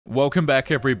Welcome back,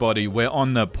 everybody. We're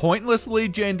on the Pointlessly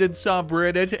Gendered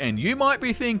subreddit, and you might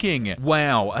be thinking,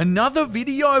 wow, another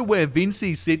video where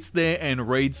Vincey sits there and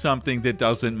reads something that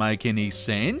doesn't make any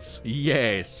sense?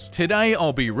 Yes. Today,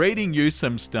 I'll be reading you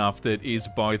some stuff that is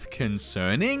both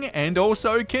concerning and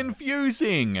also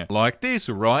confusing. Like this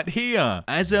right here.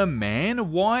 As a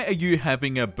man, why are you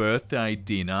having a birthday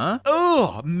dinner?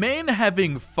 Ugh, men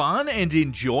having fun and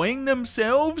enjoying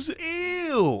themselves?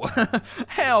 Ew.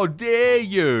 How dare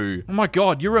you? Oh my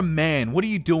god, you're a man. What are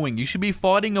you doing? You should be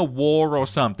fighting a war or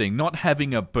something, not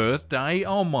having a birthday.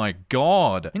 Oh my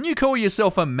god. And you call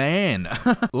yourself a man.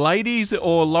 Ladies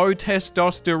or low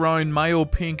testosterone male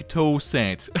pink tool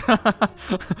set.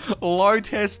 Low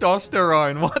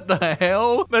testosterone. What the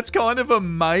hell? That's kind of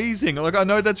amazing. Like, I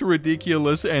know that's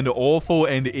ridiculous and awful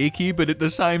and icky, but at the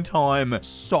same time,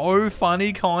 so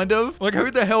funny, kind of. Like,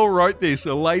 who the hell wrote this?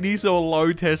 Ladies or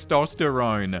low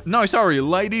testosterone? No, sorry,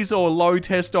 ladies or low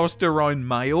testosterone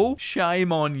male?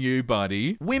 Shame on you,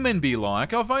 buddy. Women be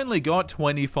like, I've only got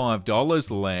 $25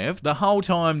 left. The whole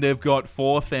time they've got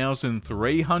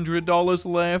 $4,300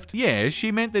 left. Yeah,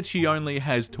 she meant that she only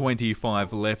has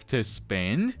 $25 left to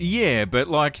spend. Yeah, but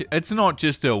like, it's not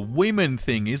just a women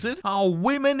thing, is it? Oh,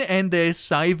 women and their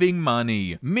saving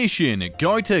money. Mission,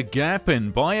 go to Gap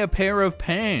and buy a pair of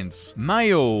pants.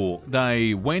 Male,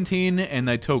 they went in and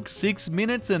they took 6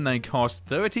 minutes and they cost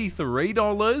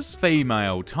 $33.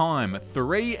 Female, time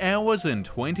 3 hours and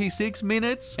 26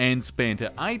 minutes and spent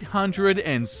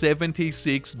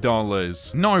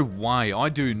 $876. No way, I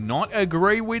do not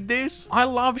agree with this. I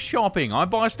love shopping. I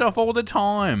buy stuff all the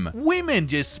time. Women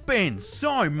just spend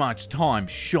so much time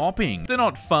shopping. They're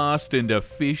not fast and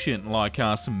efficient like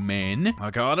us men.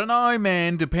 Like, I don't know,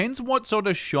 man. Depends what sort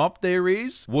of shop there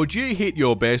is. Would you hit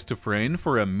your best friend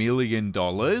for $1 million?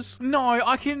 No,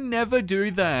 I can never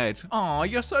do that. Aw,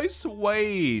 you're so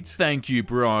sweet. Thank you,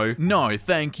 bro. No,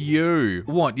 thank you.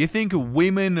 What, you think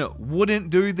women wouldn't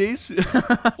do this?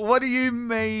 What do you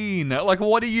mean? Like,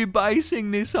 what are you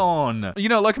basing this on? You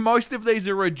know, like, most of these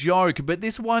are a joke, but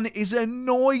this one is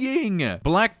annoying.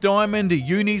 Black Diamond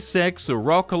Unisex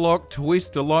Rock-a-Lock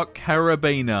Twist-a-Lock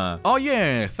Carabiner. Oh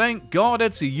yeah, thank God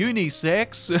it's a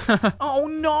unisex. Oh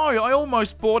no, I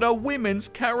almost bought a women's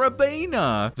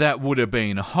carabiner. That would have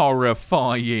been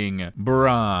horrifying.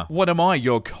 Bruh. What am I,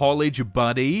 your college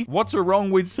buddy? What's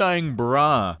wrong with saying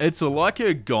bruh? It's like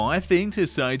a guy thing to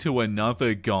say to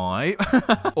another guy.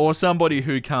 Or somebody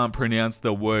who can't pronounce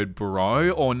the word bro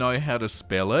or know how to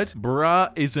spell it.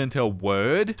 Bruh isn't a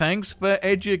word. Thanks for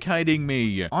educating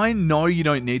me. I know you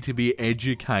don't need to be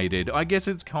educated. I guess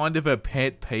it's kind of a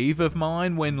pet peeve of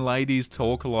mine when ladies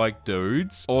talk like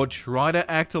dudes or try to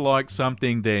act like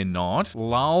something they're not.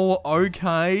 Lol,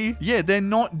 okay. Yeah, they're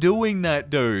not doing that,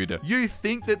 dude. You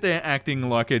think that they're acting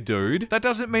like a dude. That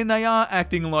doesn't mean they are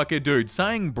acting like a dude.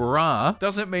 Saying bruh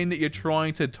doesn't mean that you're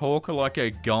trying to talk like a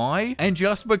guy. And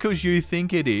just because you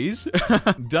think it is,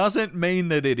 doesn't mean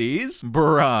that it is.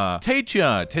 Bruh.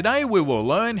 Teacher, today we will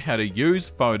learn how to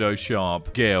use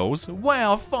Photoshop. Girls,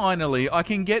 wow, finally, I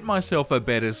can get myself a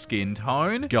better skin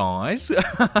tone. Guys,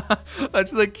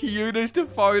 that's the cutest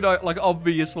photo. Like,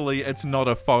 obviously, it's not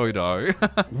a photo.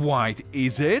 Wait,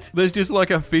 is it? There's just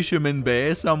like a fisherman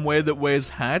bear somewhere that wears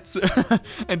hats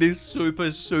and is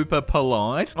super, super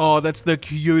polite. Oh, that's the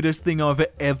cutest thing I've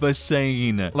ever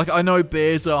seen. Like, I know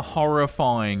bears are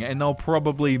horrifying and they'll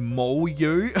probably maul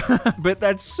you, but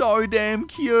that's so damn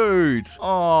cute.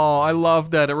 Oh, I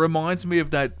love that. It reminds me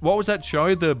of that, what was that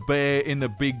show? The Bear in the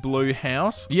Big Blue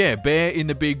House? Yeah, Bear in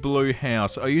the Big Blue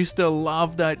House. I used to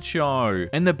love that show.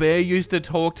 And the bear used to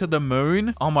talk to the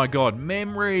moon. Oh my god,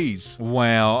 memories.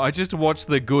 Wow, I just watched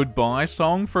the Goodbye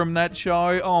song from that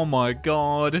show. Oh my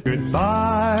god.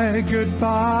 Goodbye,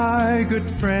 goodbye, good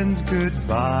friends,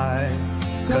 goodbye.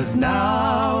 'Cause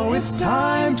now it's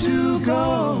time to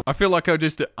go. I feel like I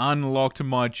just unlocked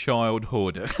my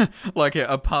childhood. Like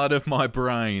a part of my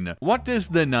brain. What does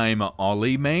the name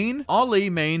Ollie mean? Ollie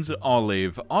means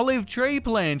olive. Olive tree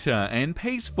planter and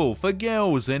peaceful for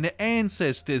girls and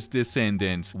ancestors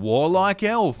descendants. Warlike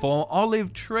elf or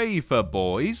olive tree for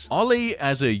boys. Ollie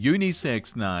as a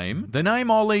unisex name. The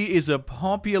name Ollie is a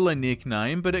popular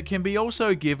nickname, but it can be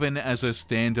also given as a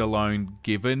standalone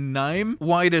given name.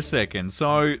 Wait a second,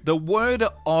 so So the word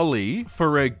Ollie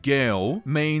for a girl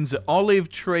means olive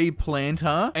tree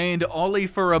planter, and Ollie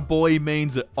for a boy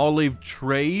means olive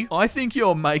tree. I think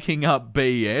you're making up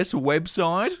BS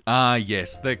website. Ah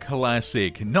yes, the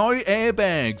classic. No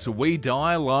airbags, we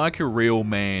die like real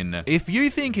men. If you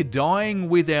think dying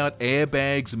without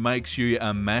airbags makes you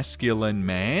a masculine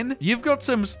man, you've got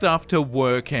some stuff to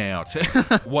work out.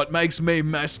 What makes me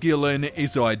masculine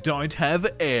is I don't have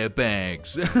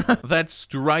airbags. That's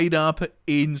straight up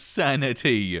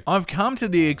insanity. I've come to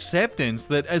the acceptance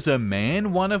that as a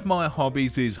man, one of my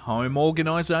hobbies is home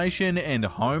organization and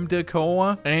home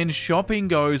decor, and shopping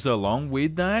goes along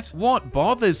with that. What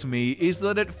bothers me is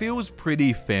that it feels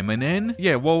pretty feminine.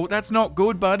 Yeah, well, that's not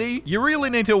good, buddy. You really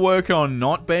need to work on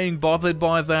not being bothered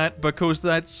by that, because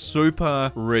that's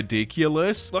super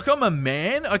ridiculous. Like, I'm a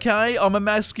man, okay? I'm a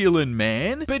masculine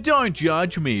man, but don't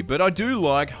judge me. But I do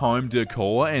like home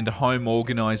decor and home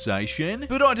organization,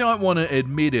 but I don't want to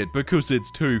admit it because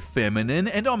it's too feminine,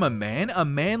 and I'm a man, a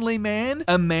manly man,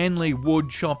 a manly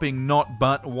wood chopping, not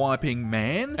butt wiping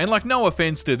man. And like, no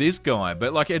offense to this guy,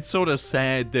 but like, it's sort of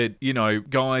sad that, you know,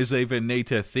 guys even need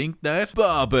to think that.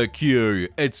 Barbecue,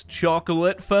 it's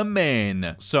chocolate for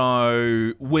men.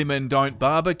 So women don't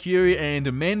barbecue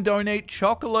and men don't eat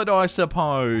chocolate, I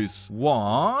suppose.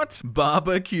 What?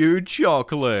 Barbecue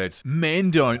chocolate.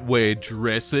 Men don't wear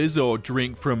dresses or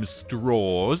drink from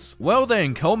straws. Well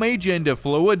then, call me gender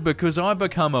fluid because I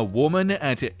become a woman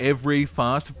at every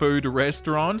fast food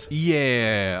restaurant.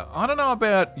 Yeah, I don't know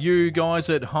about you guys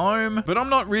at home, but I'm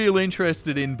not real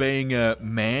interested in being a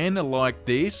man like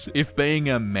this. If being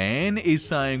a man is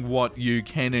saying what you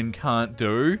can and can't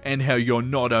do, and how you're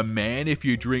not a man if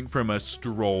you drink from a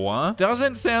straw,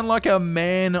 doesn't sound like a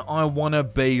man I want to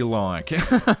be like.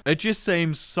 It just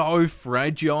seems so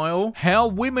fragile. How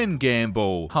women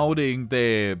gamble, holding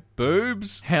their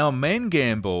boobs. How men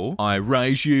gamble, I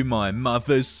raise you my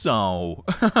mother's soul.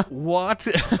 What?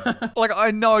 Like, I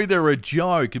know they're a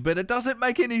joke, but it doesn't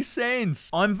make any sense.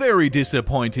 I'm very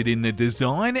disappointed in the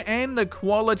design and the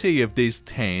quality of this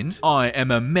tent. I am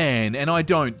a man and I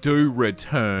don't do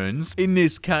returns. In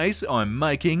this case, I'm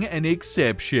making an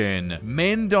exception.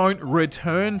 Men don't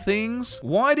return things?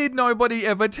 Why did nobody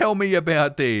ever tell me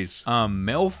about this?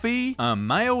 Melfie? A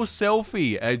male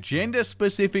selfie, a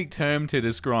gender-specific term to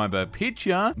describe a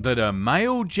picture that a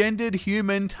male-gendered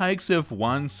human takes of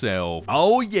oneself.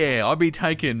 Oh yeah, I be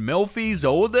taking melfies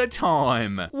all the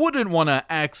time. Wouldn't want to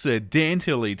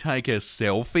accidentally take a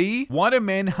selfie. Why do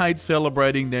men hate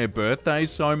celebrating their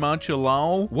birthdays so much,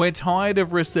 lol? We're tired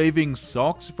of receiving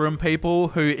socks from people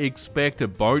who expect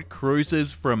boat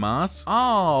cruises from us.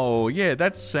 Oh, yeah,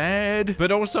 that's sad.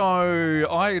 But also,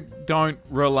 I don't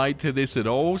relate to this at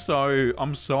all, so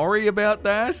I'm sorry about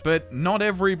that. But not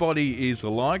everybody is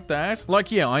like that.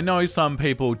 Like, yeah, I know some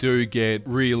people do get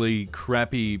really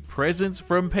crappy presents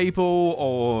from people,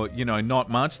 or, you know, not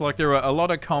much. Like, there are a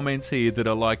lot of comments here that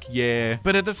are like, yeah,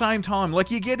 but at the same time,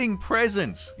 like, you're getting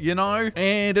presents, you know?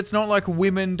 And it's not like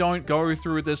women don't go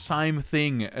through the same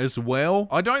thing as well.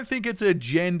 I don't think it's a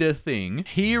gender thing.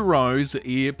 Heroes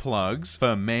earplugs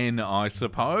for men, I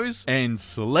suppose. And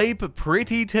sleep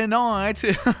pretty tonight.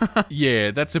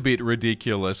 Yeah, that's a bit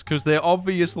ridiculous, because they're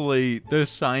obviously the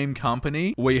same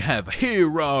company. We have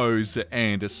Heroes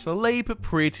and Sleep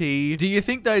Pretty. Do you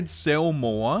think they'd sell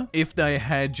more if they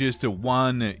had just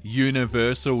one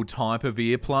universal type of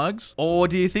earplugs? Or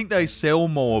do you think they sell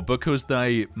more because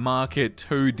they market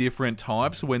two different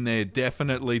types when they're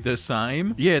definitely the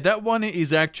same? Yeah, that one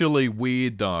is actually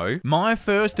weird though. My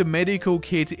first medical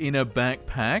kit in a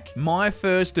backpack. My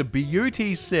first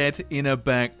beauty set in a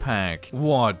backpack.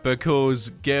 What? Because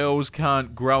girls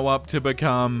can't grow up to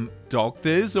become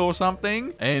doctors or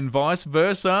something, and vice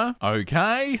versa.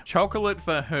 Okay, chocolate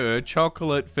for her,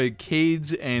 chocolate for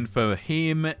kids and for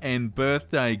him, and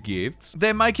birthday gifts.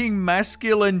 They're making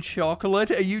masculine chocolate?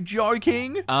 Are you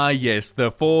joking? Ah yes,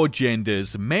 the four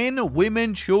genders: men,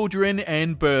 women, children,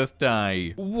 and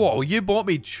birthday. Whoa, you bought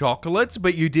me chocolates,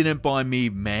 but you didn't buy me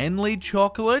manly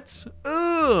chocolates?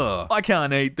 Ugh, I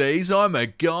can't eat these, I'm a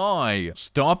guy.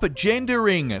 Stop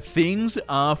gendering. Things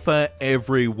are for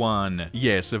everyone.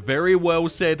 Yes, very well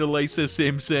said, Lisa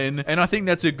Simpson. And I think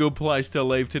that's a good place to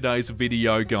leave today's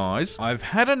video, guys. I've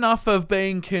had enough of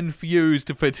being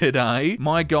confused for today.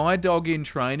 My guide dog in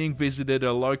training visited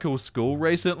a local school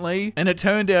recently, and it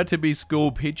turned out to be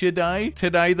school picture day.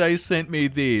 Today they sent me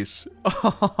this.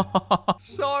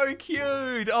 So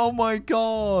cute. Oh my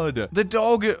god. The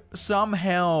dog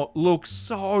somehow looks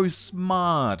so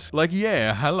smart. Like,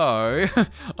 yeah, hello.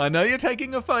 I know you're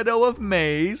taking a photo of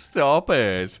me. Stop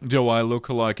it. Do I look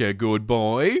like a good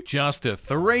boy? Just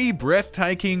three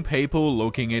breathtaking people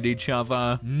looking at each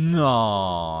other.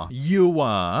 Nah, you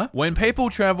are. When people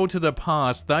travel to the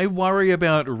past, they worry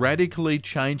about radically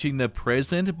changing the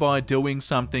present by doing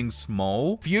something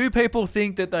small. Few people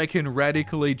think that they can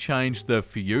radically change the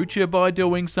future by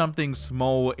doing something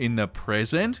small in the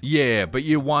present. Yeah, but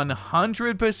you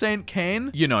 100%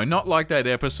 can. You know, not like that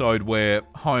episode where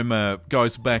Homer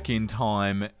goes back in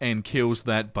time and kills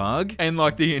that bug, and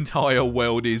like the entire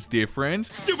world is different.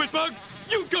 Stupid bug!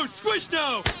 You go squish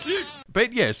now!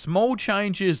 But yeah, small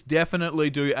changes definitely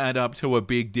do add up to a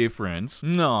big difference.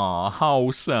 Nah,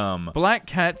 wholesome. Black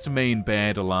cats mean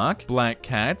bad luck. Black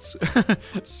cats.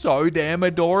 So damn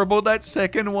adorable, that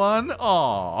second one.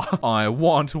 Aw, I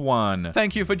want one.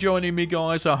 Thank you for joining me,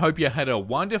 guys. I hope you had a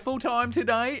wonderful time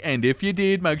today. And if you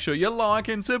did, make sure you like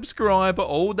and subscribe,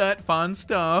 all that fun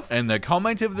stuff. And the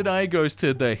comment of the day goes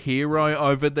to the hero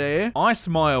over there. I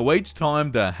smile each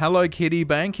time the Hello Kitty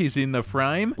bank is in the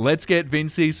frame. Let's get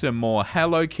Vincey some more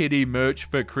Hello Kitty merch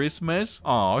for Christmas.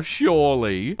 Oh,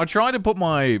 surely. I try to put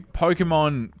my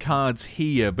Pokemon cards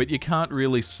here, but you can't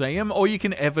really see them. All you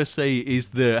can ever see is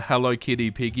the Hello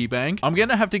Kitty piggy bank. I'm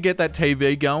gonna have to get that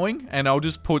TV going, and I'll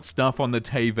just put stuff on the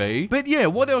TV. But yeah,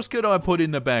 what else could I put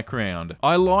in the background?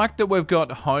 I like that we've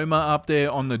got Homer up there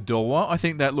on the door. I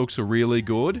think that looks really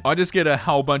good. I just get a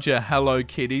whole bunch of Hello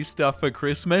Kitty stuff for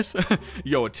Christmas.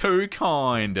 You're too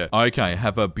kind. Okay,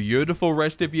 have a beautiful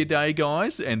rest of your day,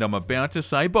 guys, and I'm about to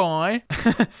say bye.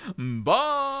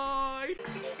 Bye!